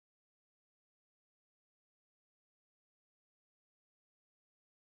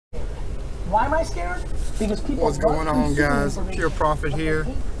Why am I scared? Because people. What's going on, guys? Pure Profit here.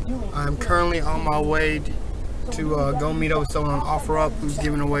 I'm currently on my way to go meet up with someone on OfferUp who's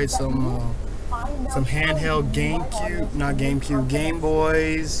giving away some handheld Game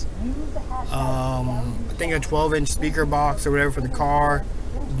Boys. I think a 12-inch speaker box or whatever for the car.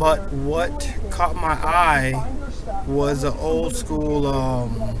 But what caught my eye was an old school.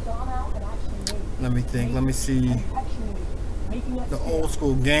 Let me see. The old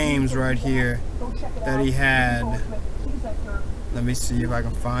school games right here that he had. Let me see if I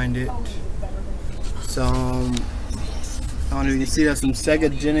can find it. Some, I don't know if you can see that, some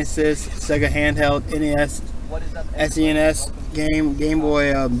Sega Genesis, Sega handheld, NES, SNES Game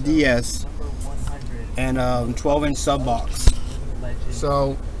Boy DS, and 12-inch sub box.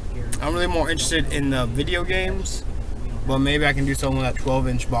 So I'm really more interested in the video games, but maybe I can do something with that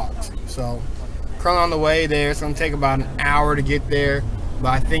 12-inch box. So currently on the way there. It's gonna take about an hour to get there, but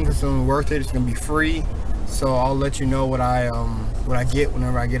I think it's gonna be worth it. It's gonna be free, so I'll let you know what I get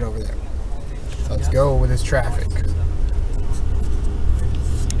whenever I get over there. Let's go with this traffic.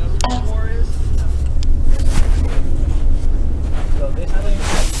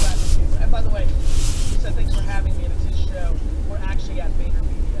 And by the way, he said thanks for having me, and it's his show. We're actually at Vayner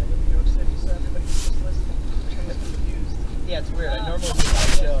Media in New York City, so everybody who's just listening can get confused. Yeah, it's weird. I normally do my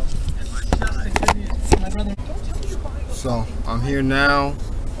show. So I'm here now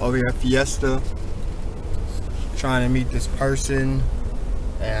over here at Fiesta, trying to meet this person,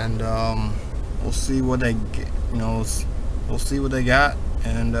 and we'll see what they get. We'll see what they got,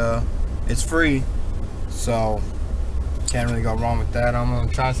 and it's free, so can't really go wrong with that. I'm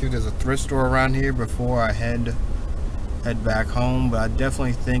gonna try to see if there's a thrift store around here before I head back home, but I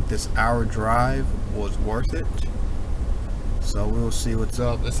definitely think this hour drive was worth it. So we'll see what's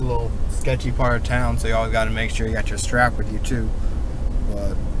up. It's a little sketchy part of town, so you always got to make sure you got your strap with you too.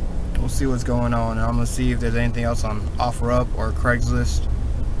 But we'll see what's going on. And I'm gonna see if there's anything else on OfferUp or Craigslist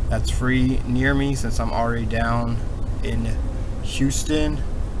that's free near me, since I'm already down in Houston.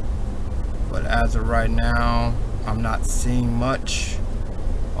 But as of right now, I'm not seeing much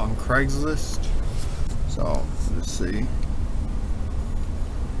on Craigslist. So let's see.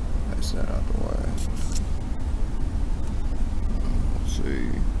 That's that out the way. See.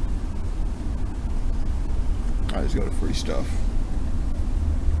 I just go to free stuff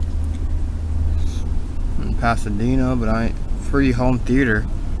in Pasadena, but I ain't free home theater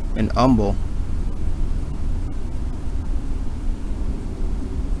in Humble.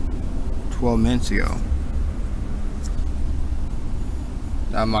 12 minutes ago.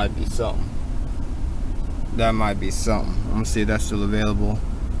 That might be something. I'm gonna see if that's still available.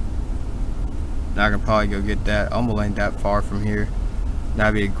 Now I can probably go get that. Humble ain't that far from here.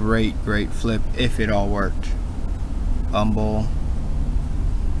 That'd be a great flip if it all worked. Humble,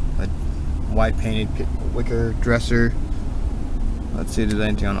 a white painted wicker dresser. Let's see if there's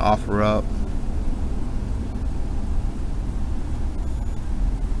anything on OfferUp.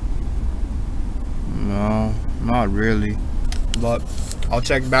 No, not really. But I'll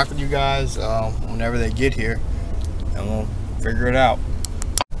check back with you guys whenever they get here, and we'll figure it out.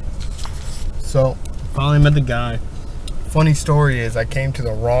 So finally met the guy. Funny story is I came to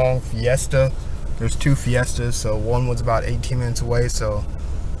the wrong Fiesta. There's two Fiestas, so one was about 18 minutes away, so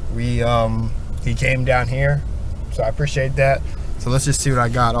he came down here, so I appreciate that. So let's just see what I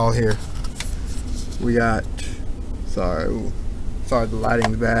got all here. We got, sorry the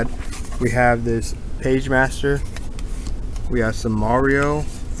lighting's bad. We have this Page Master. We have some Mario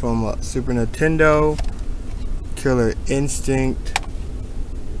from Super Nintendo, Killer Instinct,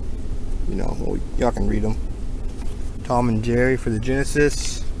 y'all can read them. Tom and Jerry for the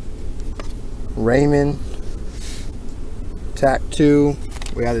Genesis, Rayman,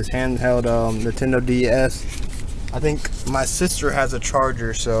 TAC2. We have this handheld Nintendo DS. I think my sister has a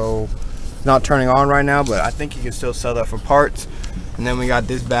charger, so it's not turning on right now, but I think you can still sell that for parts. And then we got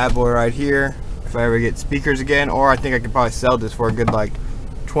this bad boy right here, if I ever get speakers again, or I think I could probably sell this for a good like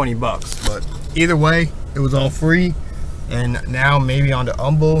 20 bucks. But either way, it was all free. And now maybe on to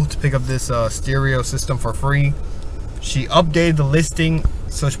Humble to pick up this stereo system for free. She updated the listing,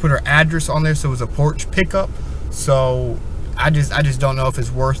 so she put her address on there, so it was a porch pickup. So I just don't know if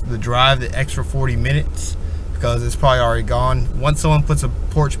it's worth the drive, the extra 40 minutes, because it's probably already gone. Once someone puts a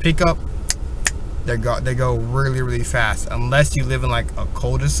porch pickup, they go really fast, unless you live in like a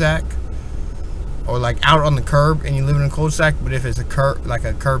cul-de-sac or like out on the curb and you live in a cul-de-sac. But if it's a curb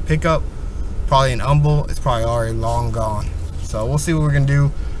pickup, probably in Humble, it's probably already long gone. So we'll see what we're gonna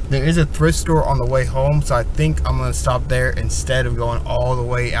do. There is a thrift store on the way home, so I think I'm gonna stop there instead of going all the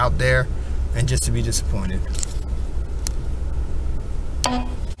way out there and just to be disappointed.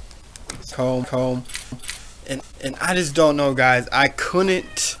 comb. And I just don't know, guys. I could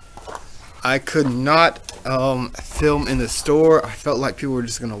not film in the store. I felt like people were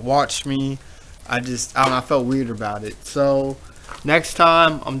just gonna watch me. I don't know, I felt weird about it. So next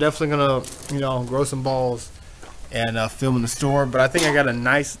time I'm definitely gonna, grow some balls and film in the store. But I think I got a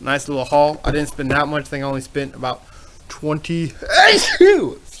nice little haul. I didn't spend that much. I think I only spent about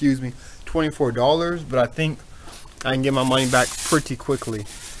 $24, but I think I can get my money back pretty quickly.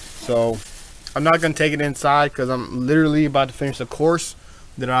 So I'm not gonna take it inside because I'm literally about to finish a course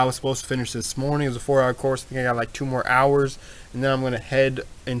that I was supposed to finish this morning. It was a 4-hour course. I think I got like 2 more hours, and then I'm gonna head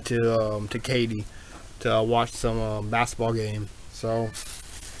into to Katy to watch some basketball game. So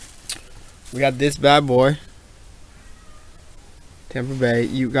we got this bad boy, Tampa Bay.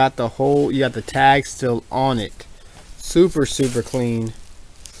 You got the tag still on it. Super clean,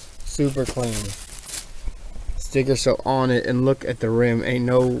 super clean. Sticker still on it, and look at the rim. Ain't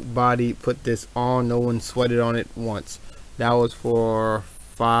nobody put this on. No one sweated on it once. That was for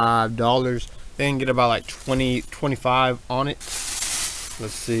 $5. They can get about like 20-25 on it.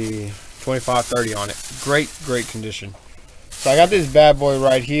 Let's see, 25-30 on it. Great condition. So I got this bad boy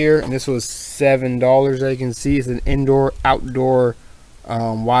right here, and this was $7. As you can see, it's an indoor outdoor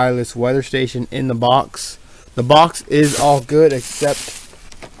wireless weather station in the box. The box is all good except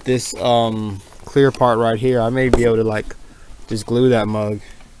this clear part right here. I may be able to like just glue that mug,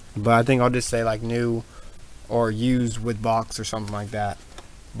 but I think I'll just say like new or used with box or something like that.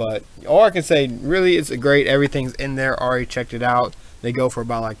 But all I can say, really, it's great. Everything's in there. Already checked it out. They go for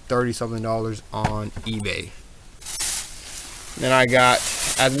about like $30-something on eBay. Then I got,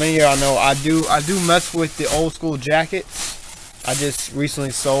 as many of y'all know, I do mess with the old school jackets. I just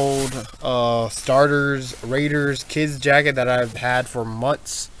recently sold Starters Raiders kids jacket that I've had for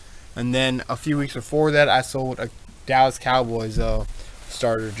months, and then a few weeks before that I sold a Dallas Cowboys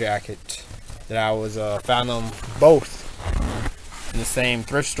starter jacket that I was found them both in the same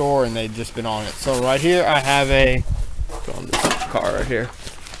thrift store, and they've just been on it. So right here I have on this car right here.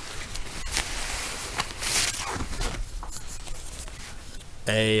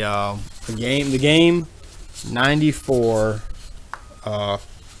 The game 94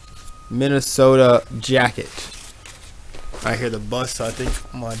 Minnesota jacket. I hear the bus, so I think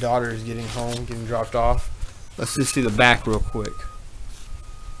my daughter is getting home, getting dropped off. Let's just see the back real quick.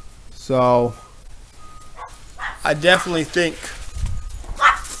 So I definitely think,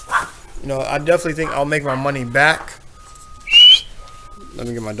 I'll make my money back. Let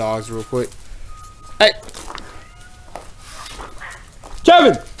me get my dogs real quick. Hey,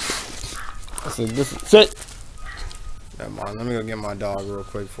 Kevin! Listen, sit. Never mind. Let me go get my dog real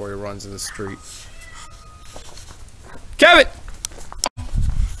quick before he runs in the street. Kevin!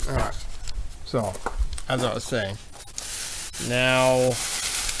 Alright. So, as I was saying, now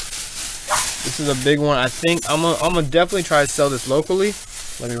this is a big one. I think I'm gonna definitely try to sell this locally.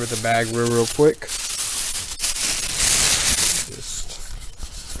 Let me rip the bag real quick. Just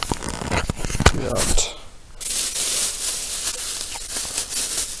out.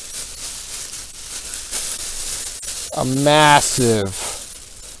 A massive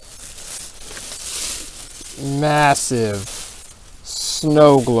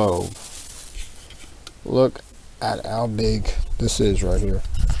snow globe. Look at how big this is right here.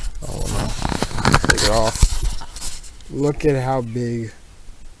 Oh no, take it off. Look at how big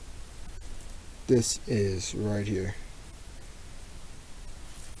this is right here.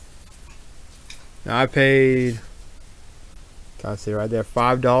 Now I paid, can I see right there,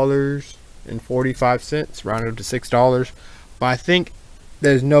 $5.45, rounded up to $6. But I think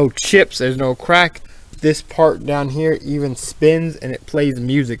there's no chips, there's no crack. This part down here even spins and it plays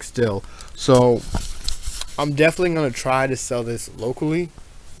music still. So I'm definitely gonna try to sell this locally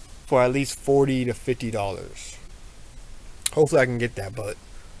for at least $40 to $50. Hopefully I can get that, but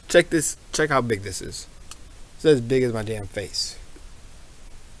check how big this is. It's as big as my damn face.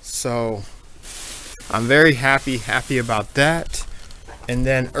 So I'm very happy about that. And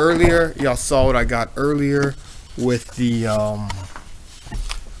then earlier, y'all saw what I got earlier with the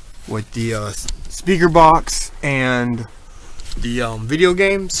speaker box and the video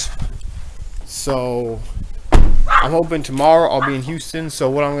games. So I'm hoping tomorrow I'll be in Houston. So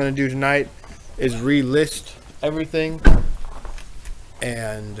what I'm gonna do tonight is relist everything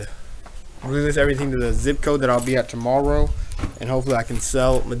and relist everything to the zip code that I'll be at tomorrow, and hopefully I can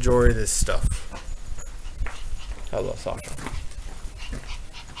sell majority of this stuff. Hello, Sasha.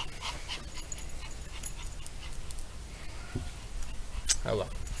 Hello.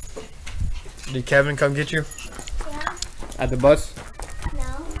 Did Kevin come get you? Yeah. At the bus?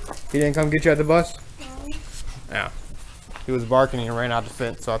 No. He didn't come get you at the bus? No. Yeah. He was barking and ran out the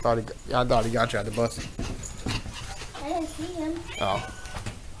fence, so I thought he got you at the bus. I didn't see him. Oh.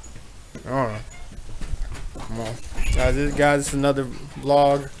 Alright. Come on. Guys, this is another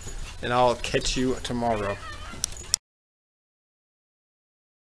vlog, and I'll catch you tomorrow.